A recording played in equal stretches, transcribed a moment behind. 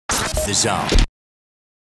The Zone.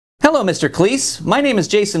 Hello, Mr. Cleese. My name is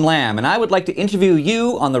Jason Lamb, and I would like to interview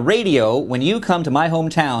you on the radio when you come to my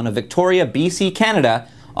hometown of Victoria, BC, Canada,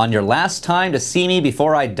 on your Last Time to See Me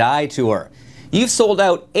Before I Die tour. You've sold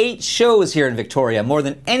out 8 shows here in Victoria, more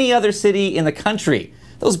than any other city in the country.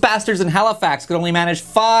 Those bastards in Halifax could only manage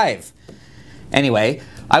 5. Anyway,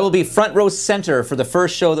 I will be front row center for the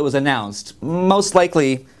first show that was announced, most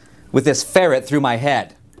likely with this ferret through my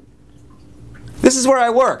head. This is where I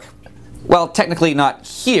work. Well, technically not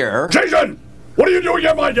here. Jason! What are you doing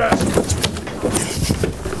at my desk?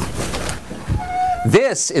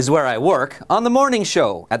 This is where I work, on the morning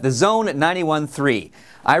show at the Zone at 91.3.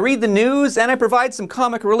 I read the news and I provide some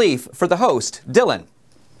comic relief for the host, Dylan.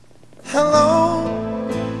 Hello,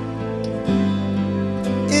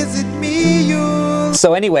 is it me you...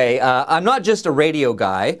 So anyway, I'm not just a radio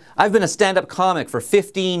guy. I've been a stand-up comic for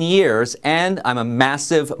 15 years and I'm a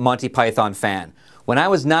massive Monty Python fan. When I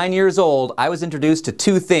was 9 years old, I was introduced to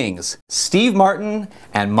 2 things, Steve Martin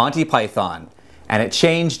and Monty Python. And it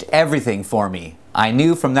changed everything for me. I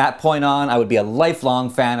knew from that point on I would be a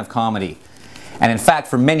lifelong fan of comedy. And in fact,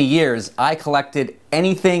 for many years, I collected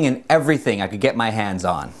anything and everything I could get my hands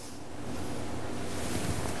on.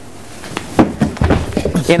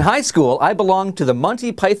 In high school, I belonged to the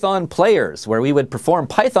Monty Python Players, where we would perform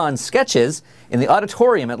Python sketches in the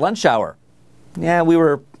auditorium at lunch hour. Yeah, we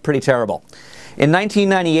were pretty terrible. In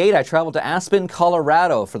 1998, I traveled to Aspen,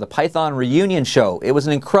 Colorado for the Python reunion show. It was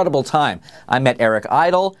an incredible time. I met Eric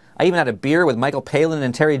Idle. I even had a beer with Michael Palin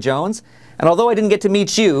and Terry Jones. And although I didn't get to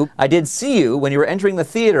meet you, I did see you when you were entering the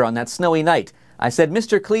theater on that snowy night. I said,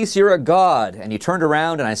 "Mr. Cleese, you're a god." And you turned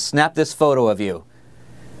around and I snapped this photo of you.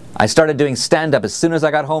 I started doing stand-up as soon as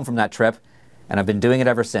I got home from that trip, and I've been doing it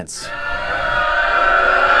ever since.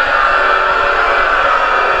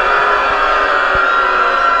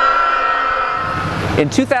 In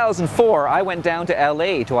 2004, I went down to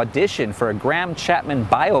LA to audition for a Graham Chapman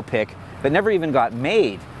biopic that never even got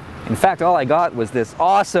made. In fact, all I got was this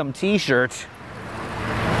awesome t-shirt.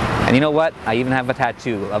 And you know what? I even have a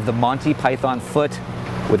tattoo of the Monty Python foot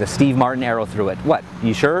with a Steve Martin arrow through it. What?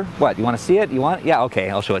 You sure? What? You want to see it? You want it? Yeah, okay,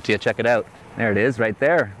 I'll show it to you. Check it out. There it is, right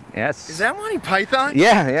there. Yes. Is that Monty Python?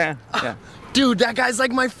 Yeah. Dude, that guy's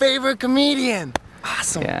like my favorite comedian.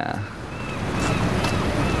 Awesome. Yeah.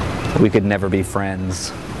 We could never be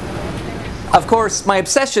friends. Of course, my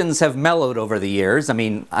obsessions have mellowed over the years. I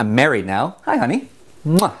mean, I'm married now. Hi, honey.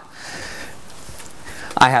 Mwah.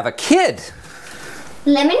 I have a kid.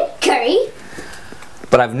 Lemon curry.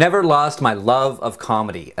 But I've never lost my love of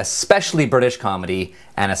comedy, especially British comedy,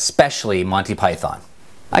 and especially Monty Python.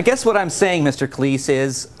 I guess what I'm saying, Mr. Cleese,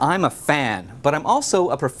 is I'm a fan, but I'm also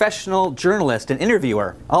a professional journalist and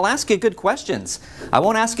interviewer. I'll ask you good questions. I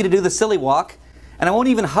won't ask you to do the silly walk, and I won't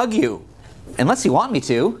even hug you, unless you want me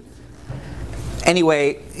to.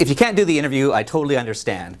 Anyway, if you can't do the interview, I totally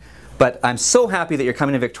understand. But I'm so happy that you're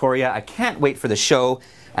coming to Victoria. I can't wait for the show.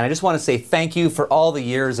 And I just want to say thank you for all the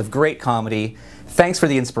years of great comedy. Thanks for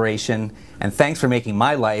the inspiration. And thanks for making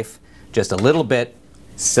my life just a little bit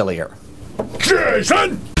sillier.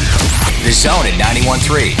 Jason! The Zone at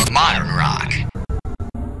 91.3. Modern Rock.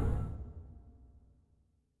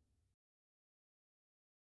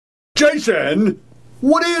 Jason!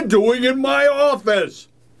 What are you doing in my office?